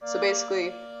So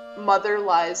basically, mother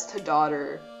lies to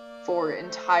daughter for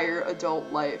entire adult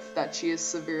life that she is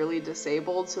severely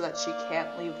disabled so that she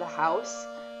can't leave the house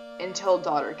until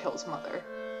daughter kills mother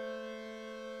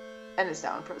and is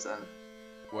now in prison.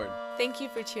 Word. Thank you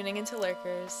for tuning into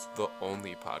Lurkers, The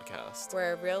only podcast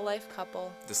where a real-life couple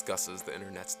discusses the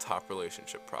internet's top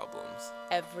relationship problems.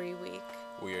 every week.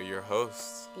 We are your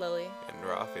hosts, Lily, and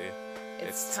Rafi.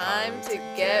 it's time to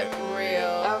get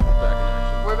real. Okay. Back in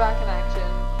action. We're back in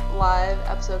action. Live,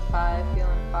 episode 5,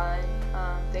 feeling fine.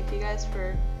 Thank you guys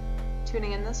for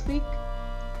tuning in this week.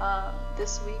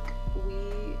 This week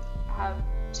we have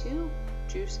 2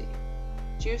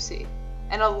 juicy,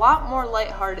 and a lot more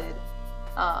lighthearted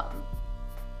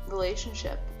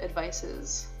relationship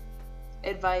advicees.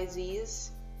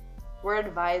 We're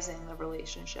advising the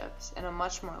relationships in a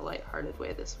much more lighthearted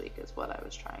way this week is what I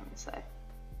was trying to say.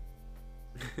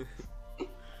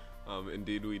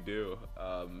 Indeed we do.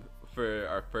 For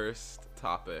our first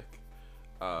topic,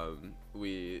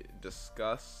 we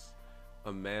discuss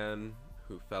a man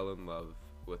who fell in love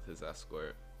with his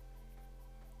escort.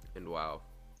 And wow,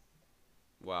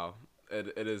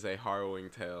 it is a harrowing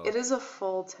tale. It is a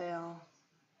full tale.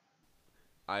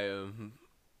 I am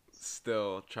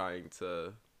still trying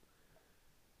to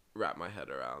wrap my head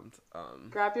around.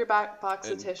 Grab your back box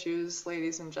of tissues,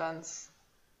 ladies and gents.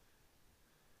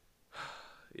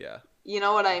 Yeah. You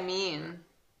know what I mean.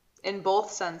 In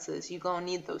both senses, you gonna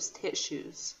need those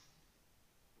tissues.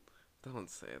 Don't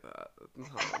say that. No,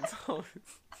 don't.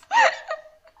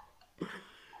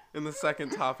 And the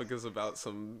second topic is about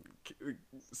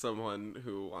someone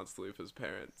who wants to leave his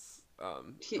parents.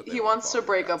 He wants to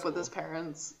break up with his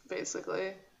parents,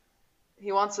 basically.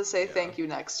 He wants to say thank you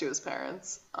next to his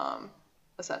parents,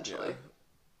 essentially.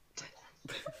 Yeah.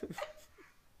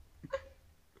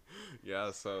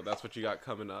 Yeah, so that's what you got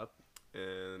coming up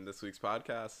in this week's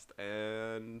podcast.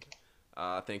 And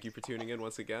thank you for tuning in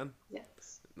once again.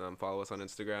 Yes. Follow us on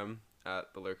Instagram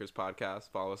at The Lurkers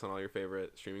Podcast. Follow us on all your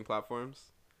favorite streaming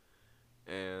platforms.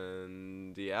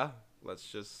 And yeah, let's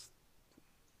just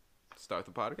start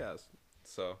the podcast.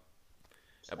 So,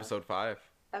 episode 5.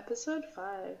 Episode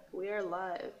 5. We are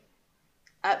live.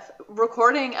 At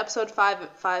recording episode 5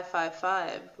 at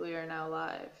 5:55. We are now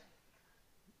live.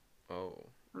 Oh.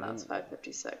 And that's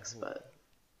 5:56, but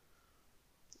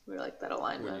we like that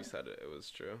alignment. When you said it, it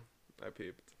was true. I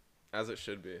peeped. As it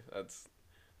should be.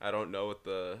 I don't know what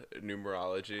the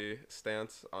numerology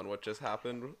stance on what just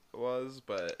happened was,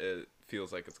 but it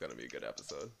feels like it's going to be a good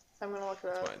episode. I'm going to look it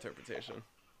up. That's my interpretation.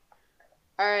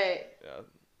 All right. Yeah.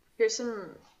 Here's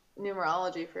some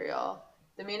numerology for y'all.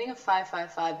 The meaning of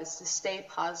 555 is to stay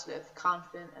positive,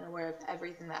 confident, and aware of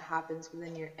everything that happens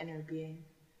within your inner being.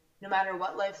 No matter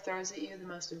what life throws at you, the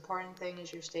most important thing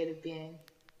is your state of being.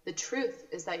 The truth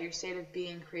is that your state of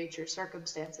being creates your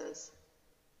circumstances,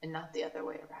 and not the other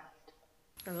way around.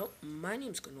 Hello, my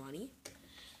name's Gunwani,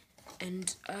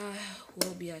 and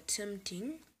we'll be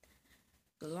attempting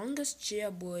the longest cheer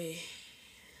boy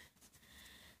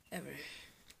ever.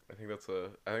 I think that's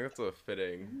a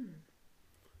fitting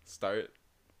start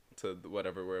to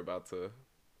whatever we're about to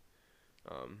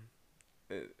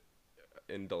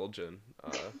indulge in.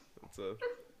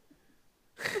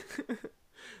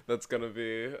 That's gonna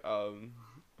be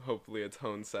hopefully a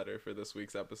tone setter for this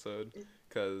week's episode,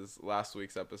 because last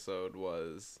week's episode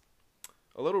was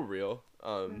a little real,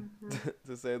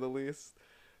 to say the least.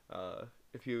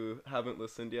 If you haven't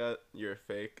listened yet, you're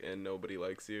fake and nobody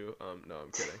likes you. No,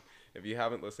 I'm kidding. If you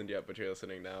haven't listened yet but you're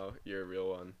listening now, you're a real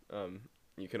one.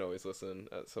 You can always listen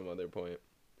at some other point.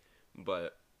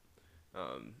 But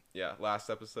yeah, last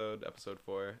episode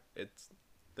 4,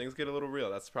 things get a little real.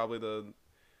 That's probably the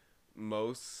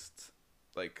most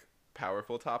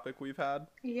powerful topic we've had.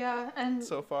 Yeah, and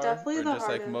so far, definitely or the just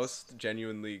hardest. Most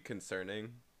genuinely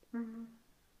concerning. Mm-hmm.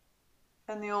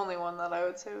 And the only one that I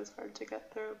would say was hard to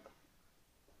get through.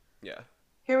 Yeah.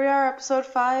 Here we are, episode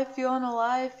 5, feeling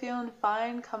alive, feeling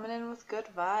fine, coming in with good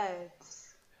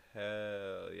vibes.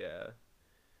 Hell yeah.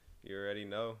 You already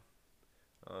know.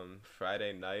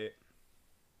 Friday night.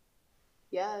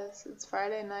 Yes, it's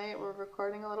Friday night. We're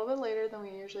recording a little bit later than we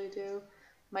usually do.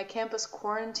 My campus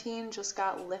quarantine just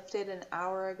got lifted an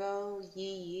hour ago.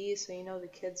 Yee, so you know the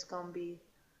kids gonna be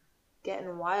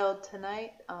getting wild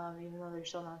tonight, even though they're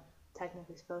still not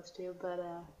technically supposed to. But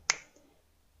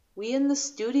we in the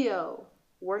studio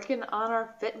working on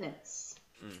our fitness.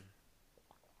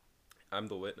 I'm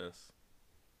the witness.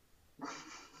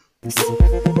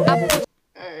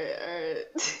 Alright.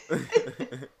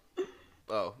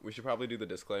 Oh, we should probably do the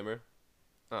disclaimer.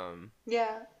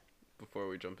 Yeah. Before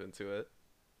we jump into it.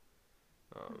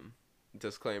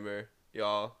 Disclaimer,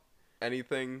 y'all.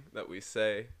 Anything that we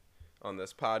say on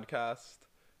this podcast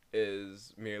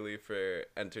is merely for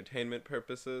entertainment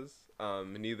purposes.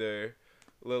 Neither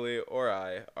Lily or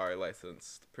I are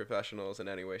licensed professionals in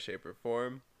any way, shape, or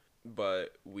form,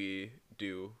 but we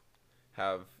do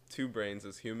have two brains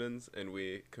as humans, and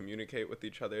we communicate with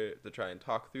each other to try and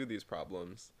talk through these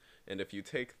problems. And if you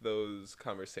take those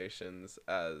conversations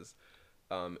as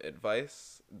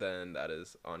advice, then that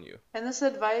is on you. And this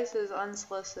advice is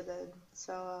unsolicited,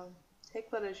 so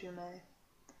take that as you may.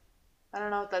 I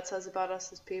don't know what that says about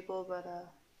us as people, but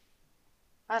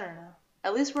I don't know.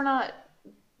 At least we're not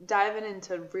diving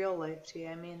into real life tea.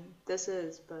 I mean, this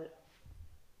is, but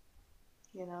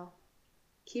you know,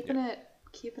 keeping it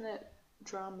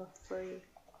drama free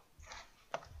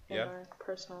in our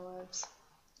personal lives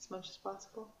as much as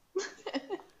possible.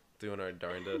 Doing our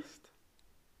darndest.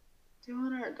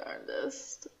 Doing our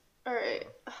darndest. All right,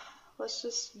 let's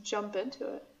just jump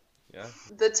into it. Yeah.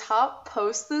 The top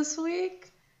post this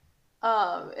week,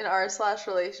 in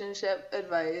r/relationship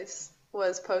advice,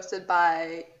 was posted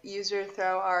by user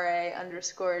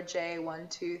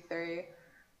throwra_J123.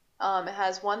 It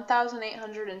has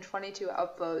 1,822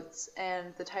 upvotes,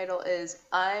 and the title is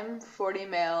 "I'm 40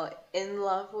 male in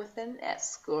love with an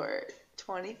escort,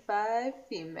 25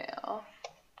 female."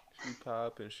 She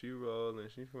pop and she roll and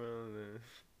she rolling.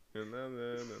 And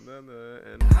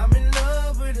I'm in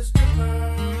love with a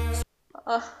stripper.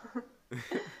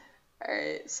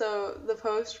 Alright, so the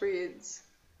post reads,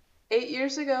 8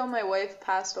 years ago, my wife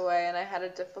passed away and I had a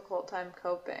difficult time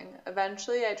coping.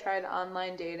 Eventually, I tried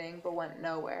online dating but went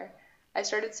nowhere. I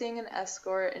started seeing an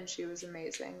escort and she was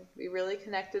amazing. We really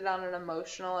connected on an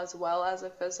emotional as well as a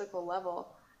physical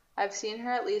level. I've seen her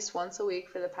at least once a week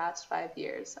for the past 5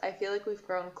 years. I feel like we've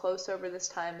grown close over this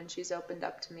time and she's opened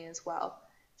up to me as well.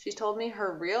 She's told me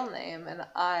her real name and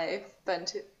I've been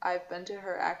to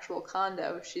her actual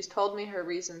condo. She's told me her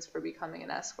reasons for becoming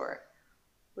an escort.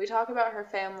 We talk about her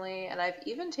family, and I've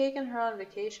even taken her on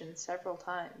vacation several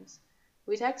times.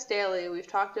 We text daily, we've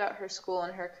talked about her school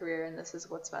and her career, and this is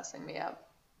what's messing me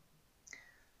up.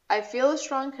 I feel a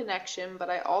strong connection, but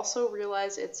I also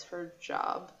realize it's her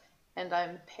job, and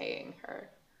I'm paying her.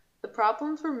 The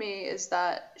problem for me is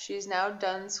that she's now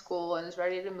done school and is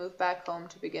ready to move back home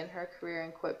to begin her career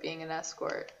and quit being an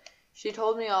escort. She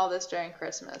told me all this during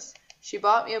Christmas. She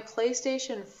bought me a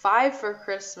PlayStation 5 for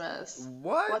Christmas.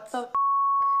 What the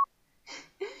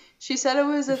She said it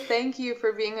was a thank you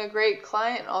for being a great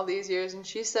client all these years, and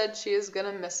she said she is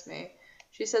gonna miss me.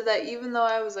 She said that even though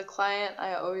I was a client,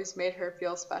 I always made her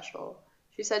feel special.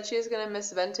 She said she is gonna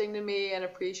miss venting to me and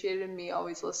appreciated me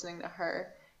always listening to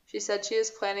her. She said she is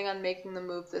planning on making the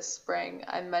move this spring.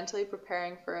 I'm mentally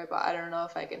preparing for it, but I don't know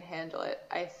if I can handle it.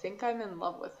 I think I'm in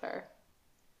love with her.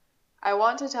 I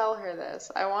want to tell her this.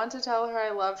 I want to tell her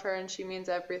I love her and she means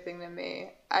everything to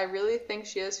me. I really think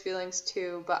she has feelings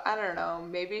too, but I don't know.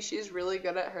 Maybe she's really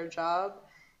good at her job.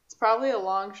 It's probably a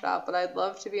long shot, but I'd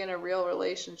love to be in a real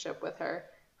relationship with her.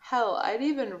 Hell, I'd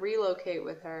even relocate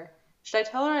with her. Should I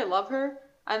tell her I love her?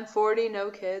 I'm 40,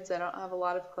 no kids, I don't have a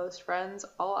lot of close friends.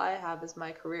 All I have is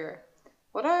my career.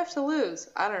 What do I have to lose?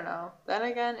 I don't know. Then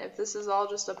again, if this is all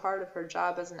just a part of her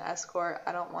job as an escort,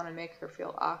 I don't want to make her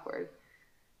feel awkward.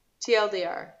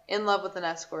 TLDR, in love with an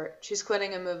escort. She's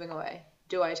quitting and moving away.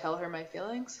 Do I tell her my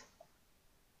feelings?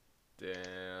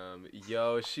 Damn.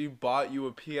 Yo, she bought you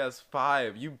a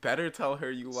PS5. You better tell her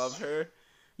you love her.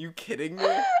 You kidding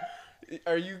me?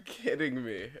 Are you kidding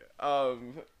me?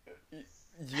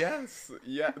 Yes.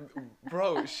 Yeah.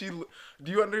 Bro,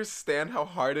 do you understand how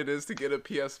hard it is to get a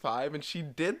PS5? And she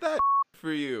did that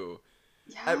for you.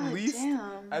 Yeah, At least,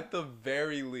 damn. at the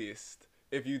very least,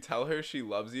 if you tell her she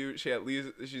loves you,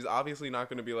 she's obviously not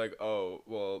going to be like, oh,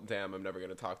 well, damn, I'm never going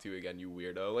to talk to you again, you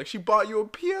weirdo. Like, she bought you a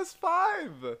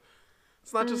PS5.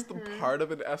 It's not just the part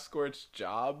of an escort's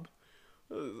job.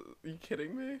 Are you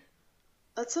kidding me?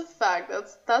 That's a fact.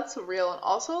 That's real. And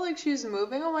also, like, she's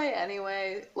moving away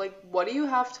anyway. Like, what do you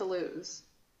have to lose?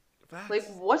 Like,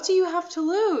 what do you have to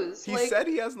lose? He like, said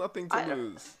he has nothing to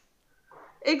lose.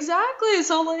 Exactly.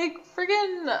 So, like,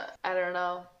 friggin', I don't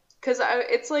know. Because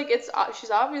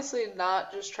she's obviously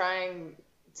not just trying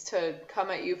to come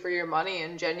at you for your money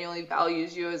and genuinely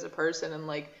values you as a person and,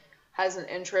 like, has an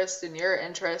interest in your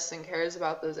interests and cares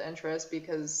about those interests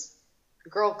because the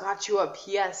girl got you a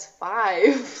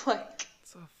PS5. Like,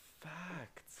 it's a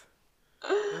fact.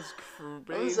 That's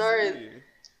crazy. I'm sorry.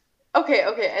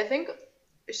 Okay, I think,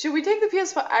 should we take the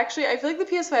PS5? Actually, I feel like the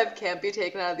PS5 can't be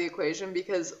taken out of the equation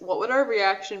because what would our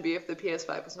reaction be if the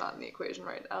PS5 was not in the equation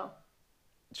right now?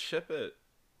 Ship it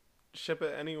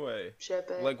anyway. Ship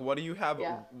it. Like, what do you have?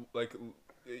 Yeah. Like,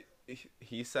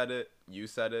 he said it, you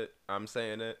said it, I'm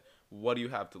saying it. what do you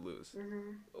have to lose?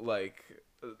 Like,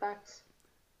 Facts.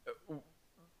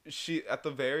 she, at the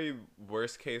very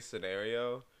worst case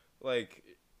scenario, like,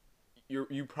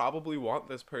 you probably want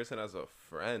this person as a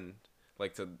friend,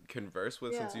 like, to converse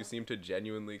with, since Yeah. you seem to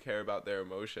genuinely care about their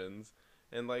emotions,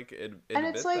 and like And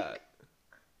admit it's like, that.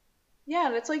 yeah,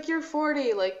 and it's like you're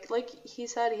 40. Like he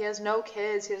said, he has no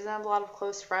kids. He doesn't have a lot of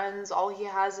close friends. All he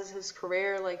has is his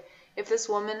career. Like, if this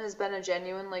woman has been a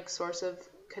genuine, like, source of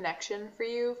connection for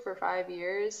you for 5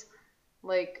 years,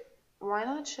 like, why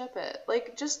not ship it?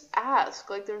 Like, just ask.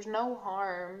 Like, there's no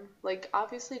harm. Like,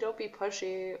 obviously, don't be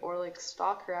pushy or, like,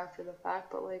 stalk her after the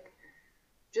fact, but, like,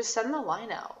 just send the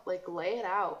line out. Like, lay it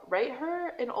out. Write her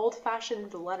an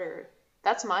old-fashioned letter.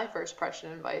 That's my first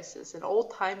Prussian advice, is an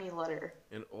old-timey letter.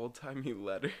 An old-timey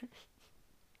letter.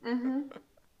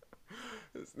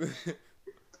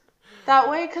 That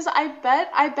way, because I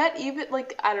bet even,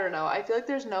 like, I don't know, I feel like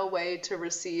there's no way to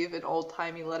receive an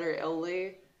old-timey letter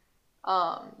illy.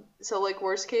 So, like,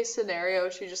 worst case scenario,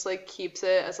 she just, like, keeps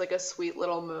it as, like, a sweet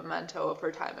little memento of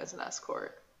her time as an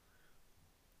escort.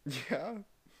 Yeah.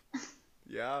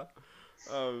 Yeah.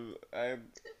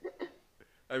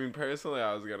 I mean, personally,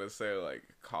 I was gonna say, like,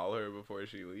 call her before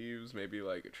she leaves. Maybe,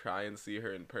 like, try and see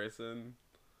her in person.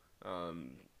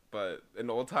 But an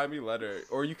old-timey letter,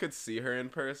 or you could see her in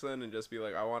person and just be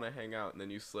like, I want to hang out, and then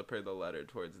you slip her the letter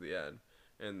towards the end.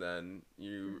 And then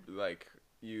you, like,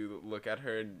 you look at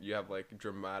her and you have, like,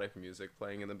 dramatic music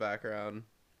playing in the background.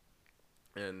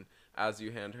 And as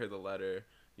you hand her the letter,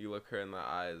 you look her in the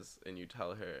eyes and you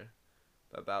tell her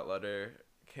that that letter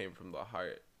came from the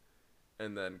heart.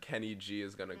 And then Kenny G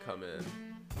is gonna come in,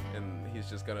 and he's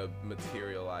just gonna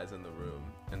materialize in the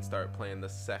room and start playing the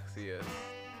sexiest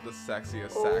sax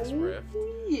riff ever.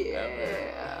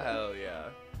 Yeah. Hell yeah.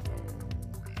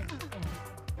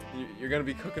 You're gonna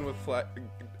be cooking with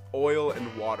oil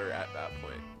and water at that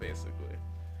point, basically.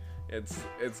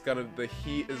 It's gonna, the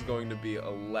heat is going to be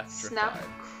electrified. Snap,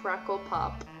 crackle,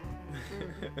 pop.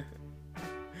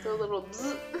 So a little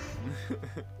bzz.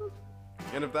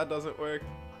 And if that doesn't work,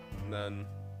 then,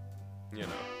 you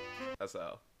know,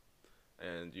 SL.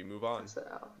 And you move on. So,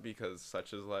 Because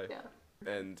such is life. yeah.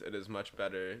 And it is much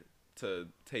better to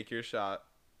take your shot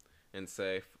and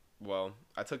say, well,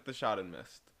 I took the shot and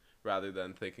missed, rather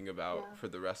than thinking about for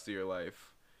the rest of your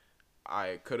life,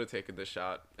 I could have taken the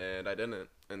shot and I didn't.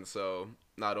 And so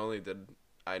not only did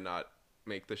I not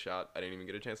make the shot, I didn't even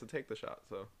get a chance to take the shot.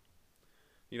 So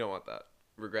you don't want that.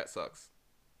 Regret sucks.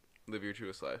 Live your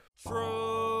truest life.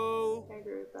 True. I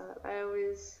agree with that.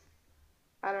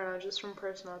 I don't know, just from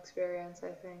personal experience,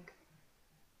 I think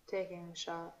taking a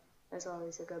shot is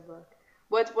always a good look.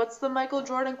 What's the Michael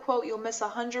Jordan quote? You'll miss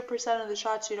 100% of the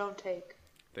shots you don't take.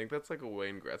 I think that's like a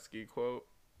Wayne Gretzky quote,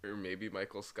 or maybe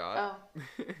Michael Scott.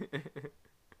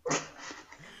 Oh.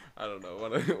 I don't know,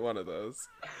 one of those.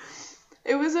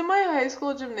 It was in my high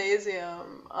school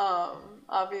gymnasium,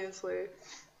 obviously.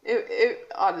 It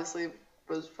honestly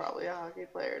was probably a hockey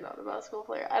player, not a basketball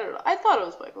player. I don't know. I thought it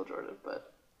was Michael Jordan,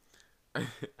 but... I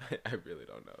really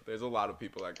don't know. There's a lot of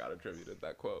people that got attributed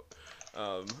that quote.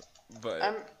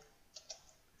 But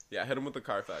yeah, hit him with the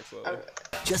Carfax, Lily. Okay.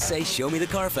 Just say, show me the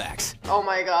Carfax. Oh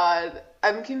my god.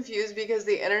 I'm confused because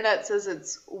the internet says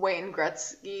it's Wayne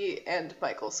Gretzky and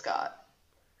Michael Scott.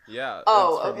 Yeah.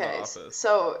 Oh, it's from The okay. Office.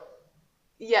 So,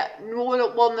 yeah.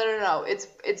 Well, no.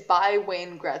 It's by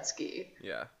Wayne Gretzky,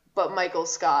 Yeah. but Michael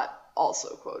Scott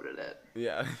also quoted it.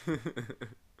 Yeah.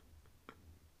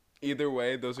 Either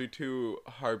way, those are two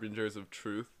harbingers of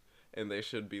truth, and they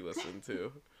should be listened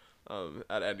to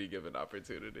at any given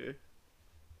opportunity.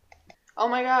 Oh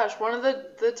my gosh, one of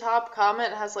the top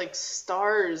comment has like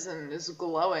stars and is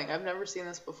glowing. I've never seen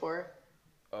this before.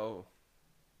 Oh,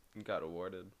 you got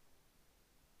awarded.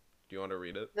 Do you want to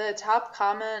read it? The top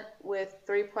comment with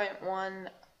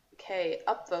 3.1k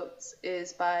upvotes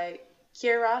is by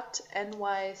Kirat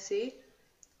NYC.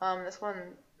 This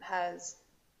one has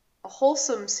a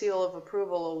wholesome seal of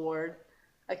approval award,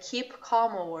 a keep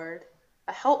calm award,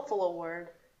 a helpful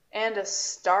award, and a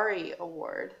starry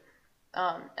award.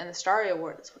 And the starry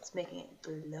award is what's making it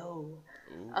glow.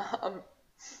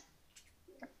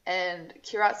 And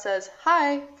Kirat says,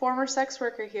 "Hi, former sex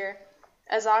worker here.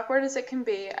 As awkward as it can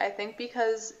be, I think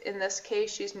because in this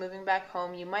case she's moving back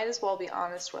home, you might as well be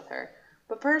honest with her.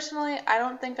 But personally, I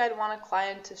don't think I'd want a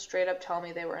client to straight up tell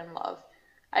me they were in love.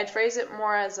 I'd phrase it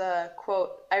more as a,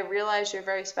 quote, I realize you're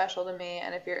very special to me,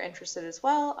 and if you're interested as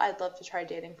well, I'd love to try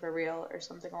dating for real, or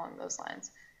something along those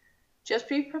lines. Just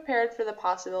be prepared for the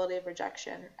possibility of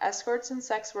rejection. Escorts and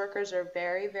sex workers are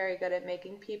very, very good at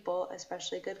making people,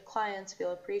 especially good clients,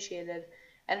 feel appreciated,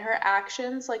 and her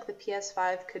actions, like the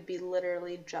PS5, could be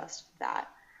literally just that.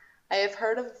 I have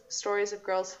heard of stories of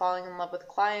girls falling in love with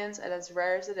clients, and as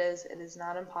rare as it is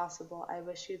not impossible. I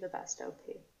wish you the best, OP.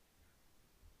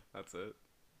 That's it.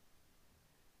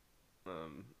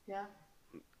 Yeah.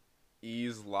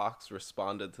 Ease Locks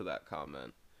responded to that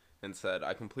comment and said,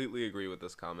 I completely agree with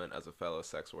this comment as a fellow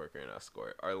sex worker and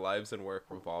escort. Our lives and work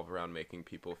revolve around making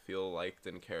people feel liked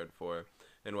and cared for,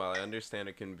 and while I understand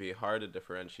it can be hard to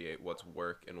differentiate what's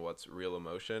work and what's real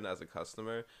emotion as a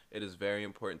customer, it is very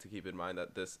important to keep in mind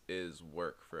that this is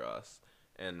work for us,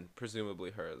 and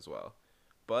presumably her as well.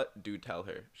 But do tell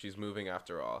her, she's moving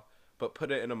after all. But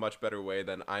put it in a much better way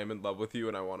than I am in love with you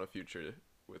and I want a future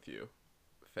with you.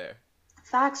 Fair.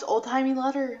 Facts, old-timey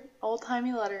letter.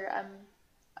 Old-timey letter.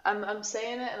 I'm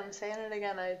saying it and I'm saying it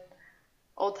again.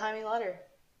 Old-timey letter.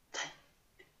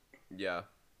 Yeah.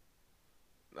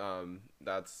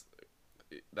 That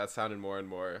sounded more and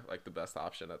more like the best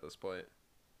option at this point.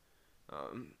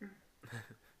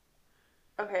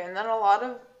 Okay, and then a lot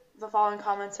of the following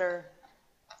comments are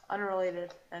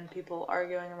unrelated and people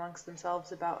arguing amongst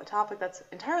themselves about a topic that's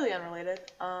entirely unrelated.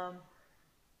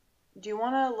 Do you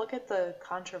want to look at the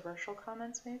controversial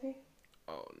comments, maybe?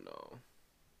 Oh no.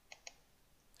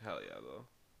 Hell yeah, though.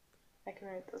 I can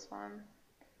read this one.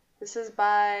 This is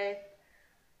by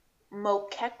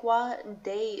Moquequa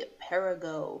de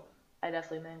Perigo. I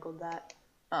definitely mangled that.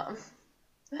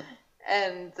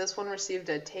 And this one received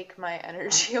a Take My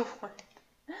Energy award.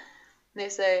 They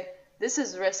say, this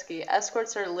is risky.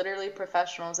 Escorts are literally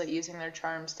professionals at using their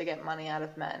charms to get money out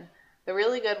of men. The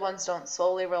really good ones don't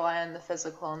solely rely on the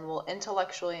physical and will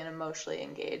intellectually and emotionally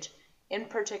engage, in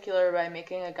particular by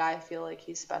making a guy feel like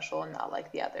he's special and not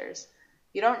like the others.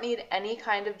 You don't need any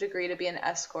kind of degree to be an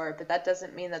escort, but that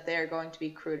doesn't mean that they are going to be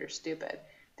crude or stupid.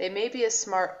 They may be as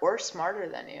smart or smarter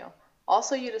than you.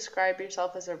 Also, you describe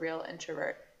yourself as a real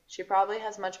introvert. She probably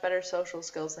has much better social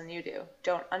skills than you do.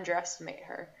 Don't underestimate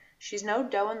her. She's no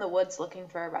doe in the woods looking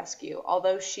for a rescue,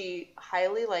 although she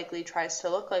highly likely tries to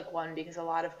look like one because a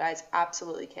lot of guys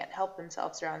absolutely can't help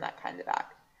themselves around that kind of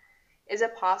act. Is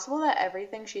it possible that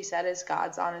everything she said is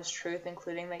God's honest truth,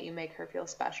 including that you make her feel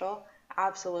special?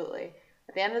 Absolutely.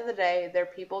 At the end of the day, they're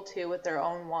people too with their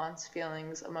own wants,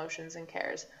 feelings, emotions, and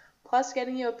cares. Plus,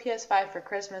 getting you a PS5 for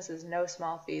Christmas is no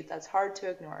small feat that's hard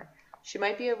to ignore. She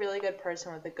might be a really good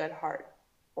person with a good heart.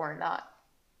 Or not.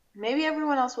 Maybe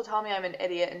everyone else will tell me I'm an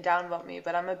idiot and downvote me,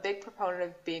 but I'm a big proponent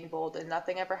of being bold, and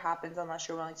nothing ever happens unless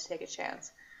you're willing to take a chance.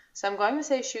 So I'm going to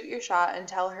say shoot your shot and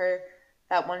tell her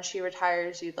that when she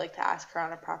retires, you'd like to ask her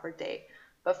on a proper date.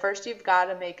 But first, you've got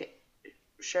to make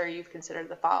sure you've considered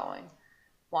the following.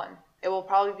 1. It will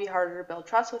probably be harder to build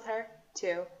trust with her.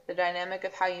 2. The dynamic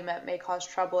of how you met may cause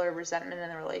trouble or resentment in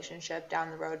the relationship down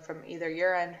the road from either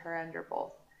your end, her end, or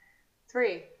both.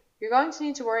 3. You're going to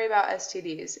need to worry about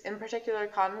STDs. In particular,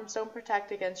 condoms don't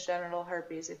protect against genital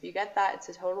herpes. If you get that, it's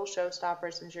a total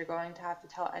showstopper since you're going to have to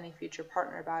tell any future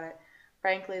partner about it.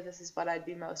 Frankly, this is what I'd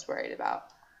be most worried about.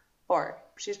 4.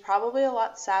 She's probably a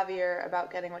lot savvier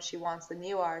about getting what she wants than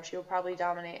you are. She will probably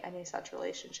dominate any such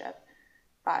relationship.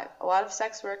 5. A lot of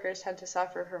sex workers tend to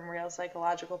suffer from real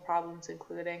psychological problems,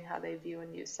 including how they view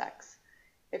and use sex.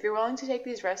 If you're willing to take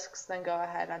these risks, then go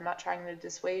ahead. I'm not trying to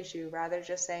dissuade you, rather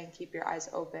just saying keep your eyes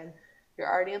open. You're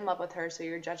already in love with her, so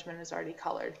your judgment is already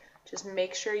colored. Just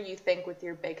make sure you think with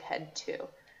your big head, too.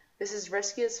 This is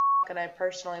risky as f***, and I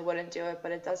personally wouldn't do it,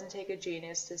 but it doesn't take a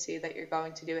genius to see that you're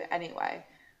going to do it anyway.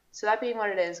 So that being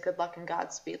what it is, good luck and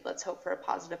Godspeed. Let's hope for a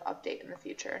positive update in the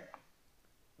future.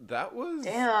 That was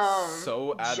Damn,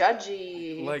 so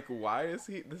judgy. Like, why is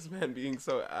this man being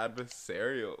so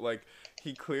adversarial? Like,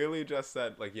 he clearly just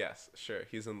said, like, yes, sure,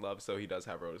 he's in love, so he does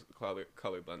have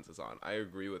rose-colored lenses on. I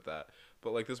agree with that.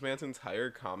 But, like, this man's entire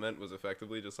comment was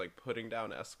effectively just, like, putting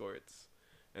down escorts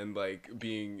and, like,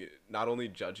 being not only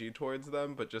judgy towards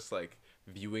them, but just, like,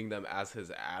 viewing them as his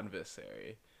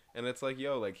adversary. And it's like,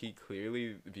 yo, like, he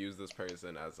clearly views this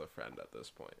person as a friend at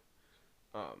this point.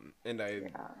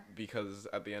 Because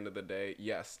at the end of the day,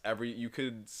 yes, you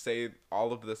could say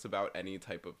all of this about any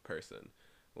type of person.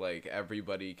 Like,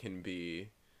 everybody can be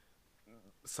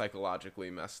psychologically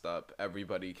messed up.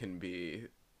 Everybody can be,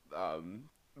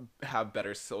 have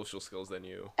better social skills than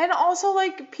you. And also,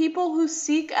 like, people who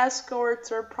seek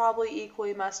escorts are probably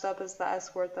equally messed up as the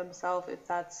escort themselves, if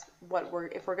that's what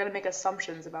if we're gonna make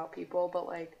assumptions about people, but,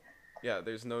 like... Yeah,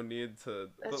 there's no need to,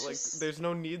 there's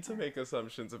no need to make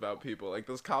assumptions about people. Like,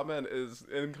 this comment is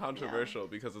incontroversial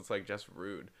because it's, like, just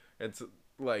rude. It's,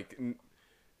 like,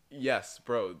 yes,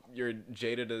 bro, you're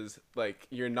jaded as, like,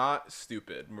 you're not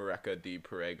stupid, Mareka de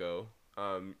Perego.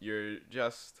 You're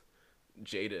just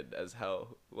jaded as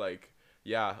hell. Like,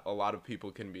 yeah, a lot of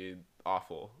people can be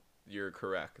awful. You're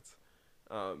correct.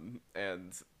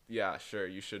 And yeah, sure,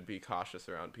 you should be cautious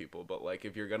around people, but like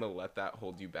if you're gonna let that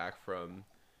hold you back from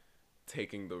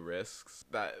taking the risks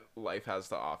that life has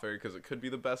to offer, because it could be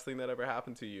the best thing that ever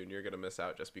happened to you and you're gonna miss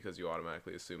out just because you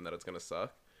automatically assume that it's gonna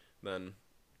suck, then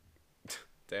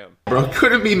damn. Bro,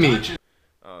 couldn't be me.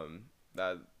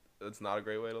 That's not a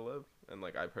great way to live, and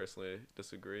like I personally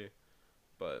disagree.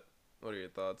 But what are your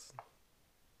thoughts?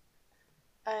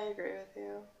 I agree with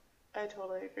you. I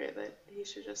totally agree that he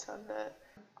should just send it.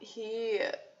 He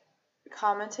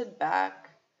commented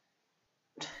back.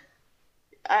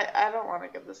 I don't want to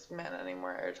give this man any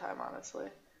more airtime, honestly.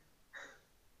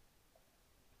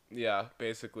 Yeah,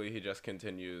 basically he just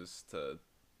continues to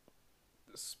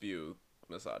spew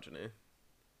misogyny.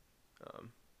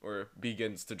 Or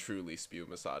begins to truly spew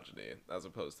misogyny, as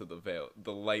opposed to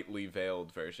the lightly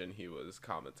veiled version he was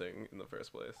commenting in the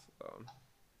first place.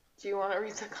 Do you want to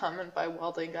read the comment by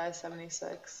Welding Guy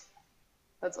 76?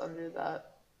 That's under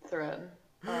that thread.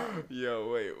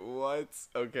 Yo, wait, what?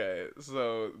 Okay,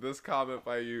 so this comment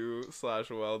by you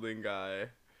 /welding guy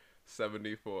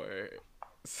 74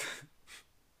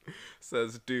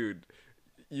 says, dude,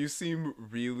 you seem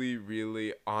really,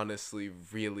 really, honestly,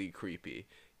 really creepy.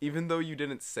 Even though you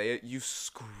didn't say it, you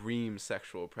scream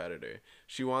sexual predator.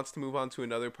 She wants to move on to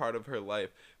another part of her life,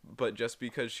 but just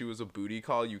because she was a booty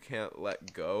call, you can't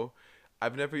let go.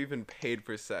 I've never even paid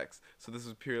for sex, so this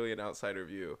is purely an outsider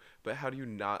view. But how do you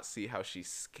not see how she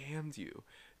scammed you?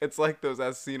 It's like those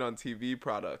as seen on TV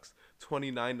products.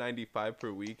 $29.95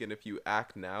 per week, and if you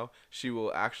act now, she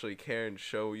will actually care and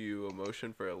show you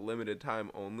emotion for a limited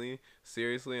time only.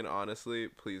 Seriously and honestly,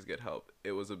 please get help.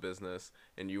 It was a business,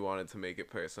 and you wanted to make it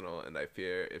personal, and I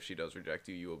fear if she does reject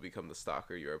you, you will become the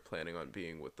stalker you are planning on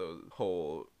being with the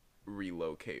whole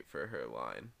relocate for her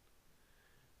line.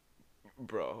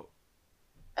 Bro.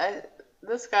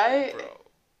 This guy,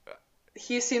 Bro.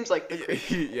 he seems like the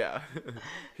creep. Yeah.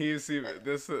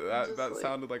 That like,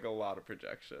 sounded like a lot of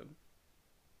projection.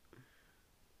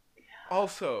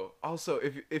 Also,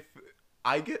 if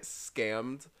I get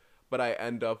scammed, but I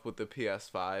end up with the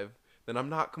PS5, then I'm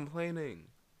not complaining.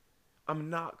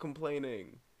 I'm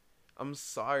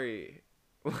sorry.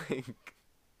 Like,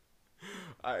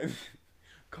 I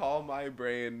call my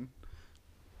brain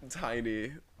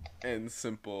tiny and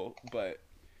simple, but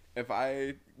if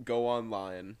I go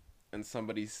online and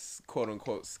somebody quote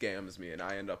unquote scams me and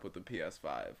I end up with the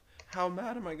PS5, how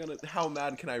mad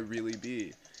can I really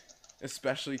be?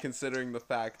 Especially considering the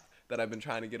fact that I've been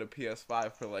trying to get a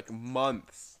PS5 for like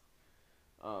months.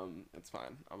 It's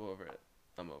fine. I'm over it.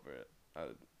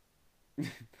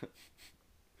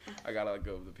 I gotta let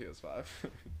go of the PS5.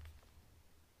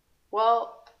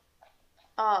 Well,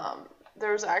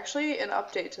 there was actually an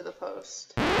update to the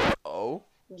post. Oh?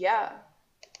 Yeah.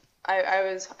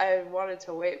 I wanted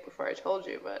to wait before I told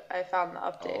you, but I found the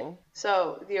update. Oh?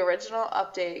 So the original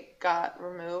update got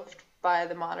removed by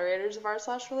the moderators of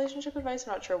r/relationship advice.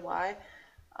 I'm not sure why,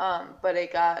 but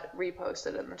it got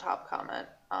reposted in the top comment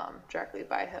directly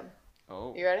by him.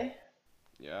 Oh. You ready?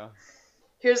 Yeah.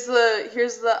 Here's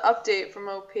the update from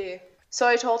OP. So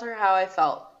I told her how I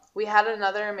felt. We had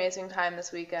another amazing time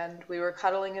this weekend. We were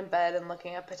cuddling in bed and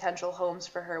looking at potential homes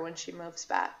for her when she moves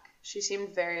back. She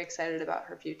seemed very excited about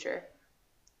her future.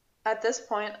 At this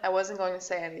point, I wasn't going to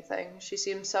say anything. She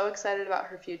seemed so excited about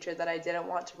her future that I didn't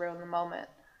want to ruin the moment.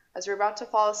 As we're about to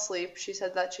fall asleep, she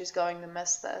said that she's going to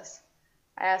miss this.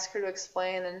 I asked her to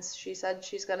explain, and she said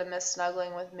she's going to miss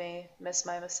snuggling with me, miss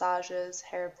my massages,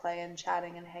 hair play, and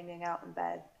chatting and hanging out in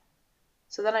bed.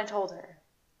 So then I told her.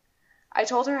 I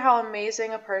told her how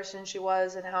amazing a person she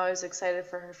was and how I was excited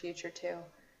for her future too.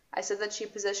 I said that she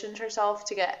positioned herself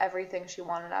to get everything she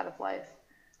wanted out of life.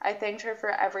 I thanked her for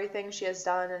everything she has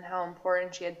done and how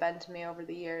important she had been to me over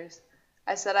the years.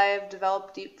 I said I have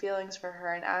developed deep feelings for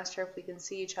her and asked her if we can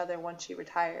see each other once she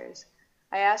retires.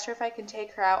 I asked her if I can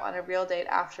take her out on a real date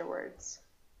afterwards.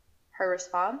 Her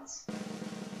response?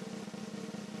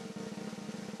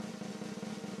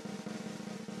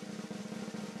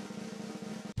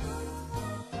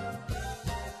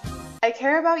 I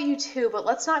care about you too, but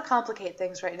let's not complicate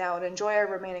things right now and enjoy our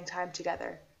remaining time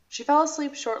together. She fell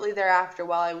asleep shortly thereafter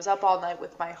while I was up all night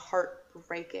with my heart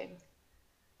breaking.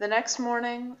 The next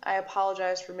morning, I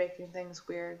apologized for making things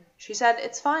weird. She said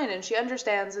it's fine and she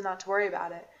understands and not to worry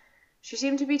about it. She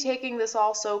seemed to be taking this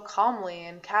all so calmly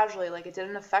and casually, like it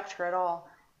didn't affect her at all.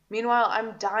 Meanwhile,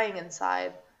 I'm dying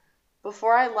inside.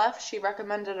 Before I left, she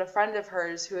recommended a friend of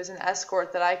hers who is an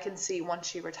escort that I can see once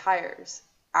she retires.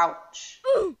 Ouch.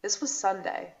 This was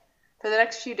Sunday. For the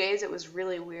next few days, it was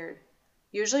really weird.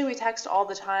 Usually we text all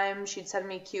the time, she'd send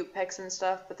me cute pics and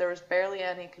stuff, but there was barely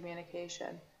any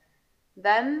communication.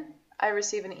 Then I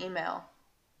receive an email.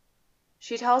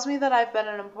 She tells me that I've been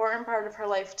an important part of her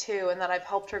life too, and that I've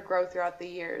helped her grow throughout the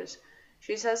years.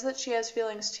 She says that she has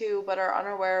feelings too, but are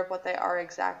unaware of what they are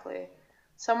exactly.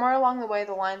 Somewhere along the way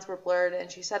the lines were blurred,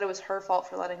 and she said it was her fault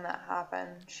for letting that happen.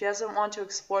 She doesn't want to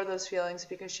explore those feelings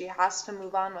because she has to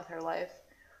move on with her life.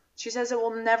 She says it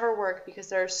will never work because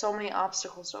there are so many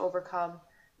obstacles to overcome,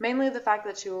 mainly the fact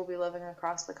that she will be living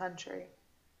across the country.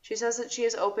 She says that she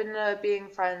is open to being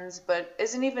friends, but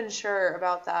isn't even sure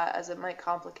about that as it might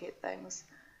complicate things.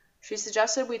 She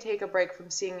suggested we take a break from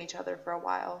seeing each other for a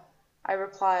while. I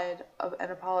replied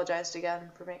and apologized again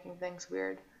for making things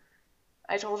weird.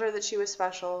 I told her that she was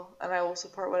special, and I will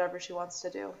support whatever she wants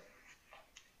to do.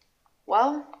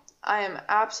 Well, I am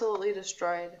absolutely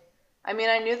destroyed. I mean,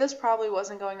 I knew this probably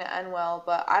wasn't going to end well,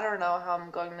 but I don't know how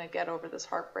I'm going to get over this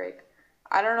heartbreak.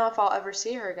 I don't know if I'll ever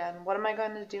see her again. What am I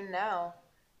going to do now?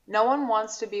 No one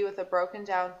wants to be with a broken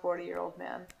down 40-year-old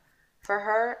man. For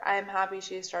her, I am happy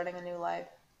she is starting a new life.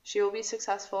 She will be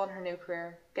successful in her new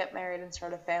career, get married, and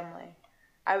start a family.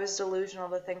 I was delusional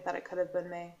to think that it could have been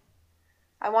me.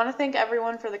 I want to thank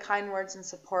everyone for the kind words and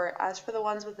support. As for the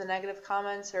ones with the negative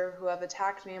comments or who have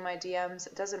attacked me in my DMs,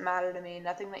 it doesn't matter to me.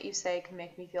 Nothing that you say can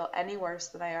make me feel any worse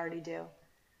than I already do.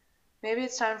 Maybe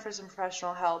it's time for some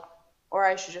professional help, or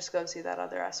I should just go see that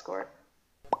other escort.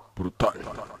 Oh,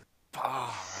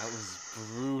 that was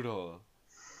brutal.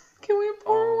 Can we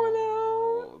pour one out?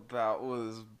 Oh, that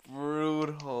was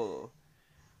brutal.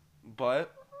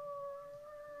 But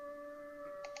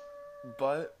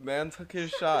man took his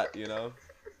shot, you know?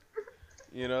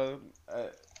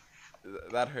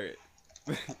 That hurt.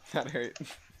 That hurt.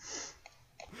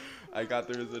 I got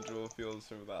the residual feels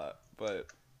from that, but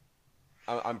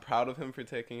I'm proud of him for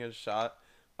taking his shot.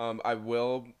 I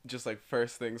will just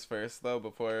first things first though,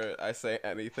 before I say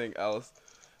anything else.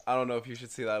 I don't know if you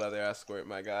should see that other escort,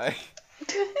 my guy.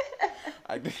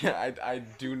 I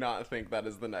do not think that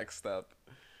is the next step.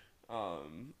 Oh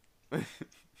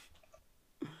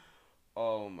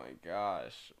my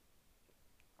gosh.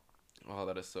 Oh,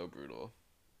 that is so brutal.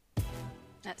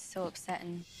 That's so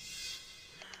upsetting.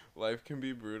 Life can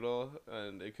be brutal,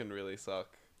 and it can really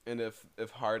suck. And if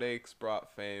heartaches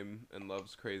brought fame and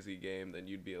love's crazy game, then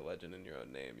you'd be a legend in your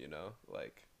own name, you know?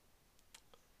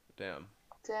 Damn.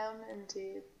 Damn,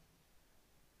 indeed.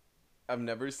 I've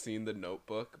never seen The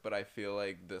Notebook, but I feel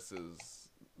like this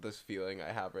feeling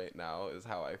I have right now is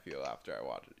how I feel after I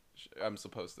watch it. I'm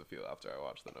supposed to feel after I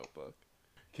watch The Notebook.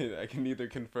 I can neither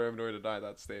confirm nor deny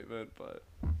that statement, but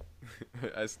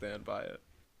I stand by it.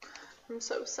 I'm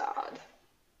so sad.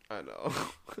 I know.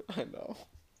 I know.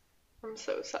 I'm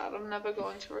so sad. I'm never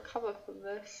going to recover from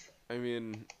this. I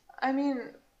mean,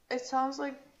 it sounds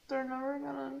like they're never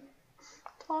gonna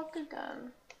talk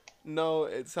again. no,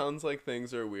 it sounds like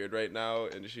things are weird right now,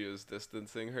 and she is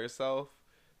distancing herself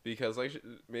because,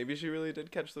 maybe she really did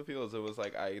catch the feels. It was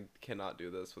I cannot do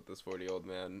this with this 40-year-old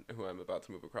man who I'm about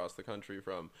to move across the country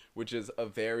from, which is a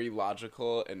very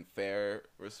logical and fair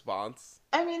response.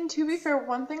 I mean, to be fair,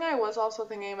 one thing I was also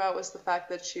thinking about was the fact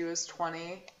that she was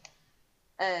 20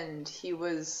 and he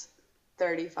was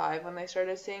 35 when they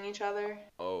started seeing each other.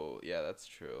 Oh, yeah, that's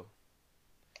true.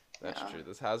 That's true.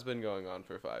 This has been going on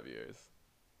for 5 years.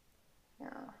 Yeah.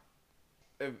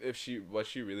 If what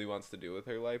she really wants to do with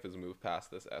her life is move past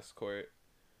this escort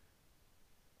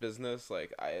business,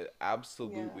 I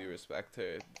absolutely respect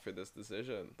her for this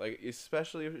decision.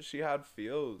 Especially if she had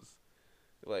feels.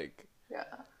 Yeah.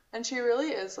 And she really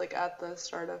is, at the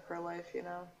start of her life, you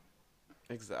know?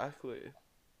 Exactly.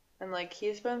 And,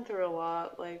 he's been through a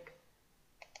lot,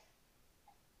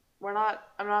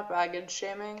 I'm not baggage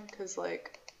shaming, because,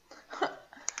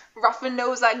 Ruffin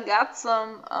knows I got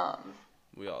some,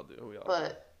 We all do,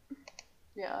 but,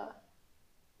 yeah,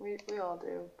 we all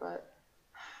do, but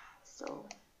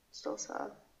still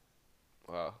sad.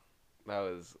 Wow, that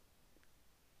was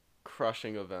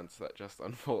crushing events that just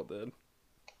unfolded.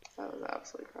 That was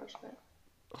absolutely crushing it.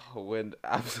 Oh, wind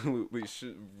absolutely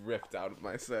ripped out of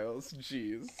my sails.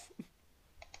 Jeez.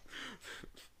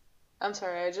 I'm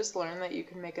sorry, I just learned that you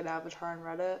can make an avatar on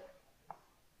Reddit,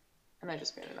 and I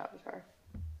just made an avatar.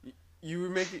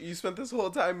 You spent this whole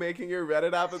time making your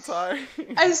Reddit avatar?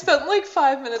 I spent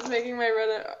 5 minutes making my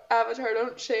Reddit avatar.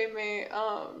 Don't shame me.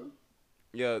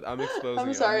 Yeah, I'm exposing I'm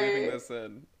you. sorry.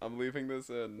 I'm leaving this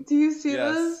in. Do you see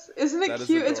Yes, this? Isn't it that is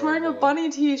cute? It's wearing a adorable. bunny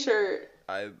t-shirt.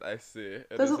 I see. It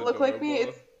Does is it look like me?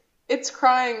 adorable. It's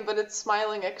crying, but it's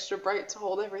smiling extra bright to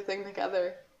hold everything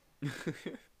together.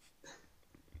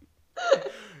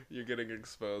 You're getting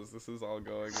exposed. This is all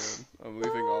going in. I'm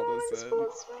leaving all this in.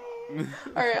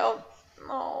 Alright,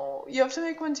 No, you have to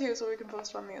make one too so we can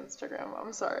post on the Instagram.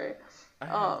 I'm sorry. I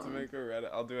have to make a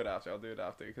Reddit. I'll do it after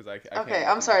because I can't. Okay,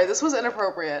 I'm sorry. This was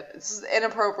inappropriate. This is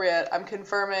inappropriate. I'm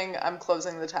confirming. I'm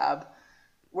closing the tab.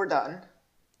 We're done.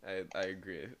 I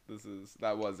agree.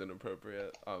 That was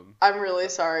inappropriate. I'm really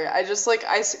sorry.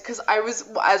 Because I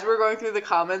was, as we were going through the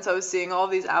comments, I was seeing all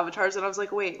these avatars and I was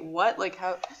like, wait, what? Like,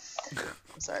 how?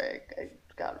 I'm sorry. I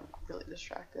got really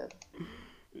distracted.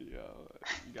 Yeah,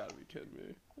 you gotta be kidding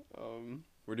me.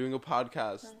 We're doing a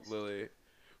podcast, Lily.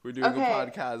 We're doing a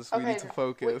podcast. We need to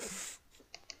focus.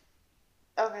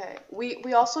 Okay.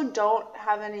 We also don't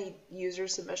have any user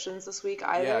submissions this week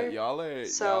either. Yeah, y'all are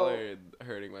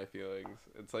hurting my feelings.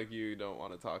 It's like you don't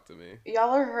want to talk to me.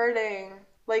 Y'all are hurting.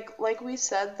 Like we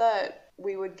said that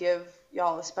we would give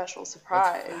y'all a special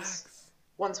surprise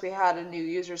once we had a new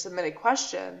user submitted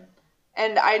question.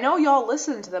 And I know y'all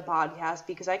listen to the podcast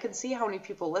because I can see how many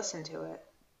people listen to it.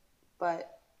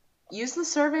 But use the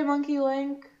SurveyMonkey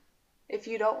link if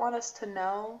you don't want us to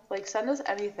know. Like, send us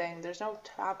anything. There's no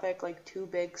topic, like, too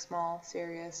big, small,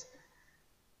 serious,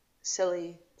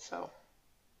 silly. So,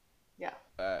 yeah.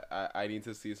 I need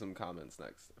to see some comments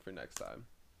next time.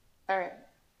 All right.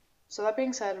 So that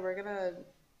being said, we're gonna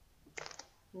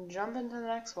jump into the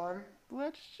next one.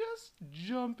 Let's just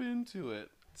jump into it.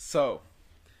 So,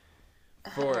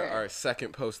 for our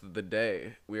second post of the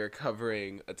day, we are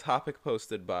covering a topic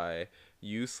posted by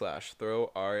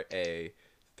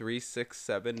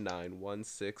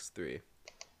u/throwra36796163.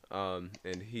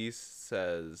 And he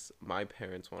says, my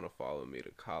parents want to follow me to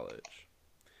college.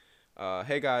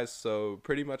 Hey guys, so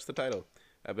pretty much the title.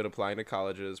 I've been applying to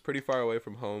colleges pretty far away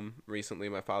from home. Recently,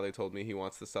 my father told me he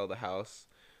wants to sell the house.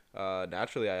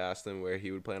 Naturally, I asked him where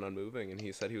he would plan on moving, and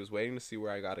he said he was waiting to see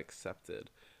where I got accepted.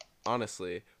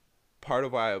 Honestly, part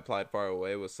of why I applied far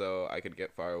away was so I could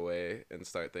get far away and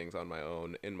start things on my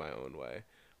own, in my own way.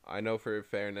 I know for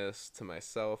fairness to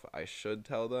myself, I should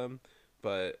tell them,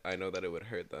 but I know that it would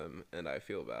hurt them, and I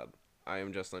feel bad. I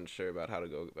am just unsure about how to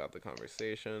go about the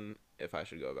conversation, if I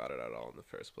should go about it at all in the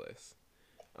first place.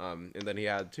 And then he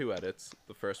had 2 edits.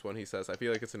 The first one, he says, I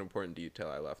feel like it's an important detail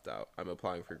I left out. I'm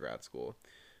applying for grad school.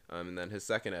 And then his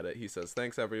second edit, he says,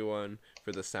 thanks everyone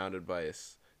for the sound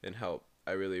advice and help.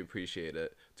 I really appreciate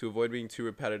it. To avoid being too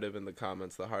repetitive in the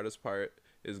comments, the hardest part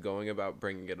is going about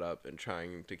bringing it up and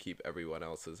trying to keep everyone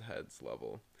else's heads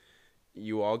level.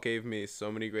 You all gave me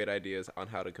so many great ideas on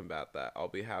how to combat that. I'll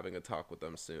be having a talk with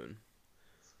them soon.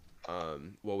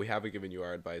 Well, we haven't given you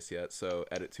our advice yet, so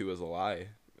edit 2 is a lie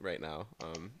right now.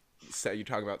 So you're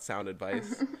talking about sound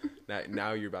advice.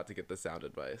 now you're about to get the sound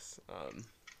advice.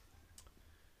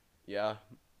 Yeah.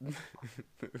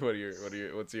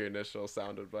 What's your initial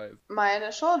sound advice? My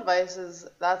initial advice is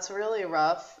that's really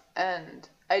rough, and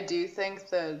I do think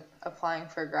that applying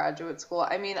for graduate school,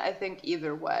 I mean, I think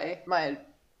either way, my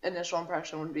initial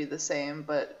impression would be the same,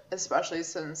 but especially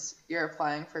since you're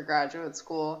applying for graduate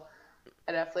school,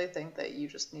 I definitely think that you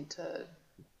just need to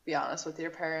be honest with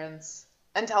your parents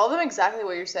and tell them exactly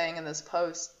what you're saying in this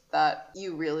post, that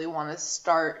you really want to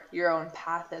start your own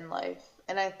path in life.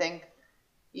 And I think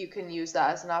you can use that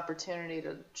as an opportunity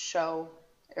to show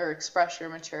or express your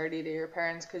maturity to your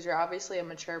parents, because you're obviously a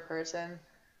mature person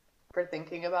for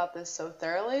thinking about this so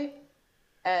thoroughly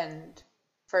and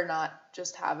for not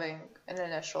just having an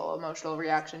initial emotional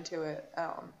reaction to it.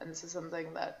 And this is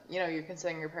something that, you're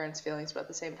considering your parents' feelings, but at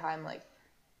the same time, like,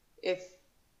 if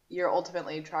you're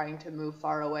ultimately trying to move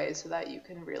far away so that you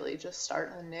can really just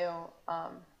start anew,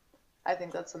 I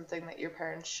think that's something that your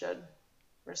parents should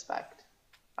respect.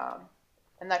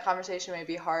 And that conversation may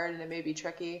be hard and it may be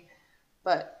tricky,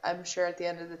 but I'm sure at the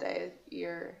end of the day,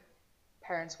 your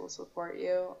parents will support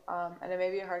you. And it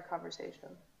may be a hard conversation,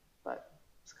 but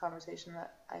it's a conversation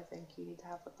that I think you need to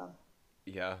have with them.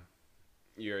 Yeah.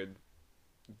 You're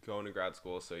going to grad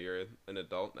school, so you're an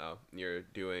adult now. You're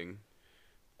doing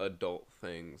adult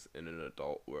things in an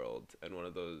adult world. And one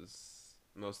of those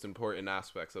most important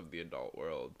aspects of the adult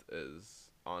world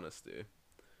is honesty.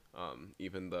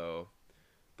 Even though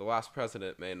the last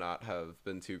president may not have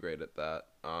been too great at that.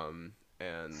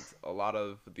 And a lot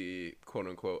of the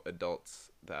quote-unquote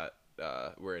adults that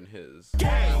were in his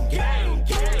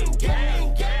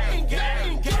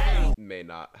may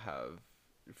not have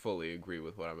fully agree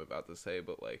with what I'm about to say,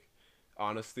 but like,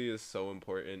 honesty is so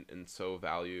important and so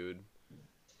valued.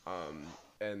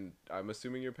 And I'm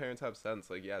assuming your parents have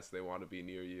sense. Like, yes, they want to be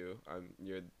near you.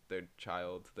 You're their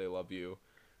child. They love you.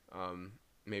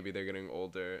 Maybe they're getting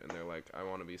older and they're like, I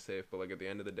want to be safe. But like, at the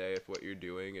end of the day, if what you're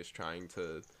doing is trying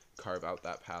to carve out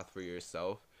that path for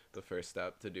yourself, the first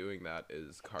step to doing that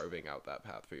is carving out that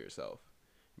path for yourself,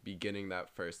 beginning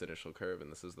that first initial curve.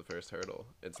 And this is the first hurdle.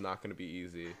 It's not going to be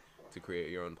easy. to create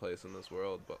your own place in this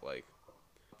world, but like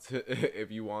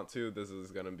if you want to, this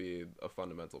is gonna be a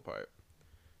fundamental part.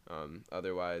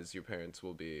 Otherwise your parents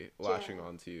will be lashing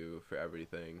onto you for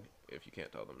everything if you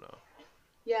can't tell them no.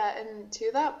 Yeah, and to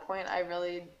that point, I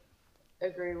really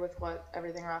agree with what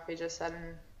everything Rafi just said,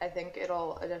 and I think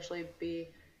it'll additionally be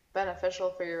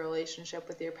beneficial for your relationship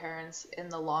with your parents in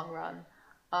the long run.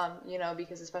 You know,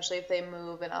 because especially if they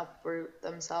move and uproot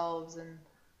themselves and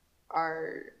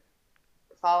are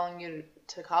following you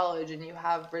to college and you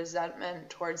have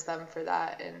resentment towards them for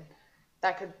that, and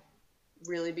that could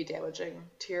really be damaging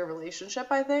to your relationship,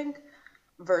 I think,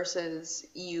 versus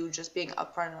you just being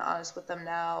upfront and honest with them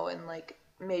now and like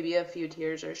maybe a few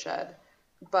tears are shed,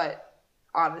 but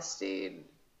honesty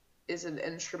is an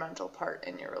instrumental part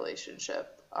in your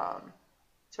relationship,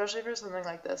 especially for something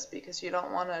like this, because you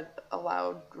don't want to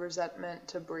allow resentment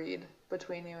to breed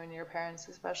between you and your parents,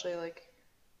 especially like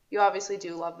you obviously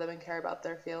do love them and care about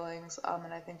their feelings,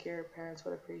 and I think your parents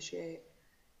would appreciate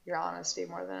your honesty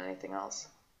more than anything else,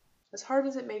 as hard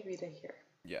as it may be to hear.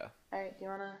 Yeah. All right, do you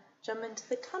want to jump into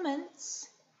the comments?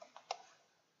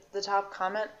 The top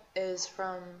comment is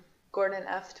from Gordon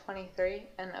F23,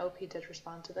 and OP did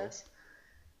respond to this.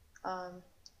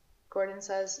 Gordon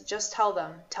says, just tell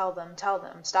them.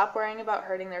 Stop worrying about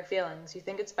hurting their feelings. You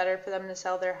think it's better for them to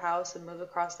sell their house and move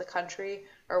across the country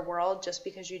or world just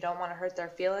because you don't want to hurt their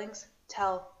feelings?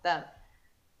 Tell them.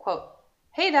 Quote,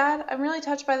 hey Dad, I'm really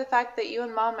touched by the fact that you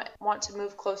and Mom want to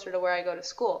move closer to where I go to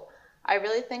school. I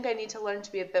really think I need to learn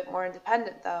to be a bit more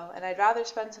independent though, and I'd rather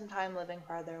spend some time living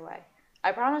farther away.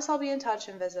 I promise I'll be in touch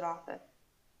and visit often.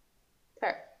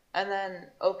 Fair. And then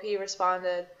OP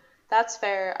responded, that's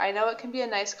fair. I know it can be a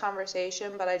nice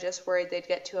conversation, but I just worried they'd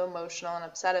get too emotional and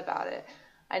upset about it.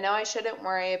 I know I shouldn't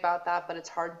worry about that, but it's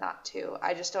hard not to.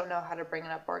 I just don't know how to bring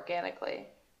it up organically.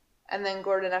 And then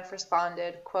Gordon F.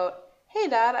 responded, quote, hey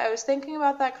Dad, I was thinking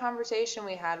about that conversation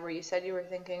we had where you said you were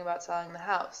thinking about selling the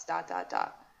house, ...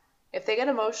 If they get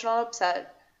emotional and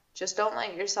upset, just don't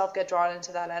let yourself get drawn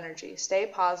into that energy. Stay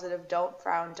positive, don't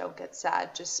frown, don't get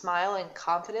sad. Just smile and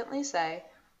confidently say,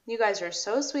 you guys are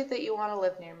so sweet that you want to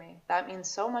live near me. That means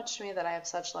so much to me that I have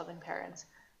such loving parents.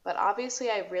 But obviously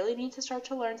I really need to start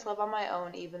to learn to live on my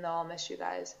own even though I'll miss you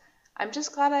guys. I'm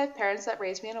just glad I have parents that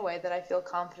raise me in a way that I feel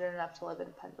confident enough to live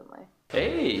independently.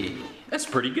 Hey, that's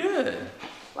pretty good.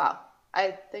 Wow.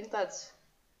 I think that's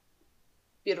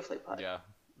beautifully put. Yeah.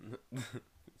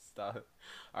 Stop.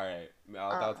 All right.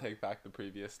 I'll take back the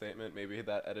previous statement. Maybe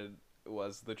that edit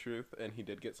was the truth, and he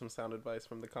did get some sound advice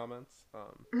from the comments.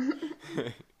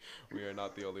 We are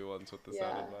not the only ones with the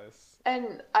sound advice.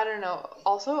 And I don't know.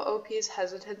 Also, OP's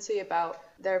hesitancy about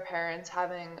their parents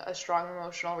having a strong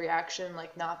emotional reaction,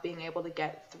 like not being able to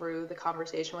get through the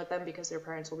conversation with them because their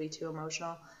parents will be too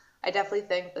emotional. I definitely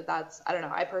think that that's, I don't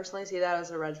know, I personally see that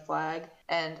as a red flag,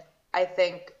 and I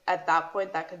think at that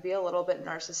point that could be a little bit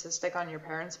narcissistic on your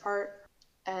parents' part.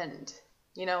 And,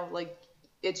 you know, like,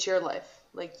 it's your life.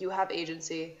 Like, you have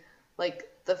agency. Like,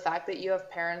 the fact that you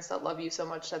have parents that love you so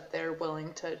much that they're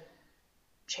willing to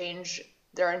change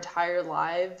their entire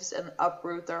lives and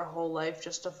uproot their whole life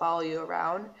just to follow you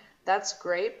around, that's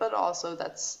great, but also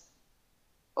that's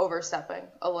overstepping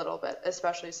a little bit,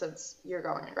 especially since you're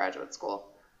going to graduate school.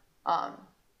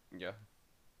 Yeah.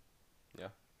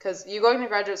 Because you going to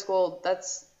graduate school,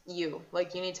 that's you.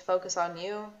 Like, you need to focus on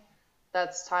you.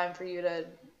 That's time for you to,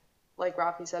 like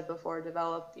Rafi said before,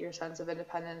 develop your sense of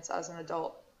independence as an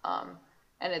adult. And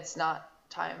it's not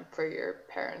time for your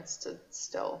parents to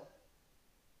still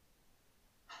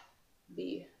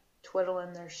be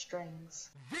twiddling their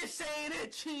strings. This ain't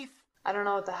it, Chief. I don't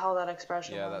know what the hell that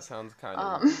expression Yeah, that was. sounds kind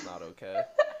of not okay.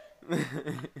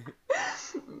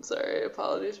 I'm sorry,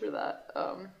 apologies for that.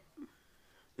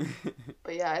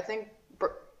 But yeah, I think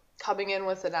coming in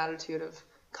with an attitude of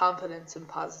confidence and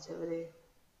positivity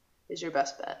is your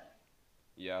best bet.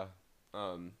 Yeah.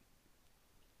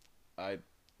 I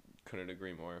couldn't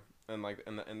agree more. And like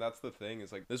and that's the thing,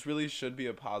 is like this really should be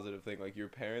a positive thing. Like, your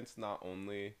parents not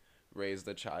only raised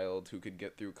a child who could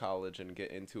get through college and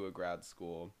get into a grad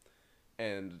school,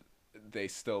 and they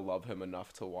still love him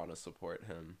enough to want to support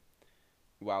him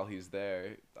while he's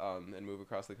there, and move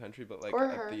across the country, but like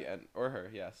at the end, or her,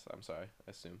 yes, I'm sorry,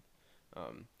 I assume,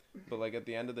 but like at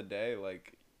the end of the day,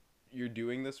 like, you're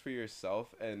doing this for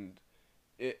yourself, and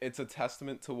it's a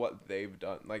testament to what they've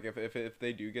done. Like, if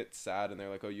they do get sad and they're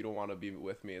like, oh, you don't want to be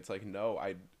with me, it's like, no,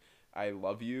 I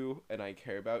love you and I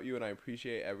care about you and I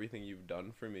appreciate everything you've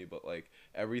done for me, but like,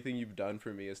 everything you've done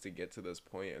for me is to get to this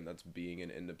point, and that's being an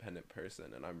independent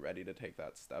person, and I'm ready to take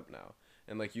that step now.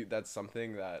 And like, that's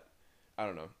something that, I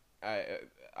don't know,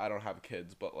 I don't have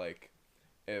kids, but like,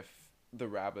 if the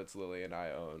rabbits Lily and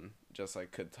I own just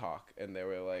like could talk, and they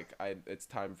were like, it's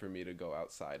time for me to go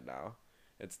outside now.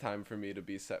 It's time for me to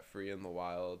be set free in the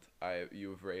wild.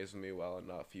 You've raised me well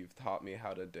enough. You've taught me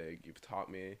how to dig. You've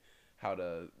taught me how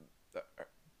to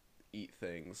eat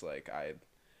things. Like I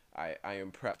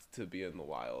am prepped to be in the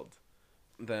wild.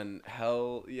 Then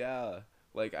hell yeah.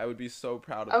 Like, I would be so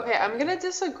proud of Okay, that. I'm gonna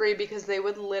disagree because they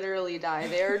would literally die.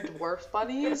 They are dwarf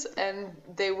bunnies, and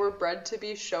they were bred to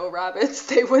be show rabbits.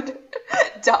 They would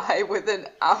die within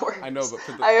hours. I know, but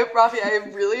for the... Rafi,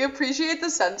 I really appreciate the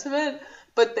sentiment,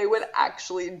 but they would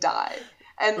actually die.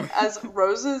 And as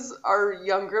Rose's, our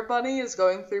younger bunny, is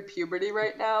going through puberty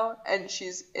right now, and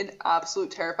she's an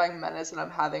absolute terrifying menace, and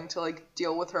I'm having to, like,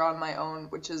 deal with her on my own,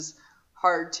 which is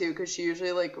hard too, because she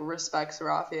usually like respects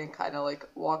Rafi and kind of like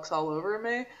walks all over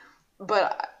me.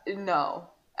 But no,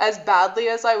 as badly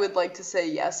as I would like to say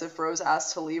yes if Rose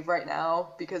asked to leave right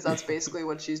now, because that's basically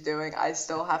what she's doing, I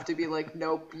still have to be like,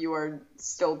 nope, you are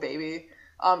still baby.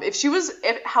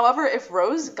 However, if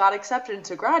Rose got accepted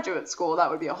into graduate school,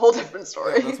 that would be a whole different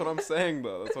story. Yeah, that's what I'm saying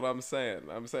though. That's what I'm saying.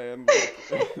 I'm saying like,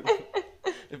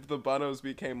 if the Bunnos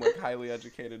became like highly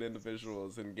educated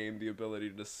individuals and gained the ability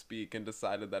to speak and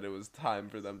decided that it was time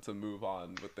for them to move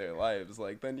on with their lives,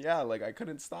 like then yeah, like I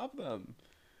couldn't stop them.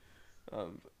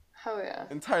 Hell yeah.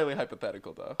 Entirely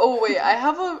hypothetical though. Oh wait, I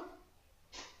have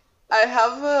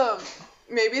a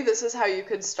maybe this is how you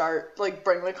could start, like,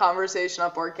 bring the conversation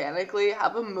up organically.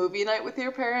 Have a movie night with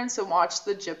your parents and watch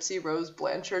the Gypsy Rose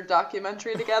Blanchard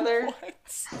documentary together.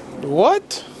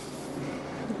 What?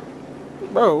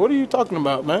 Bro, what are you talking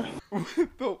about, man?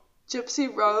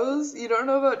 Gypsy Rose? You don't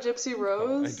know about Gypsy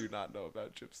Rose? No, I do not know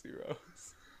about Gypsy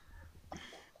Rose.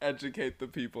 Educate the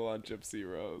people on Gypsy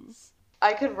Rose.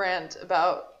 I could rant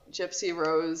about Gypsy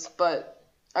Rose, but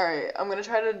alright, I'm gonna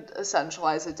try to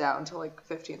essentialize it down to like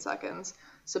 15 seconds.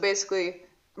 So basically,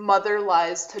 mother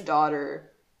lies to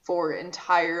daughter for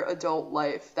entire adult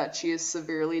life that she is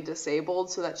severely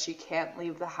disabled so that she can't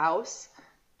leave the house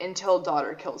until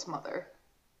daughter kills mother.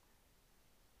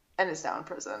 And is now in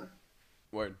prison.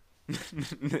 Word.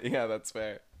 Yeah, that's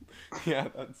fair. Yeah,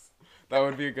 that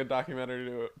would be a good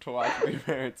documentary to watch with your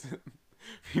parents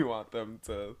if you want them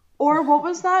to. Or what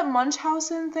was that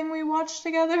Munchausen thing we watched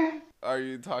together? Are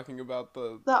you talking about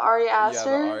the Ari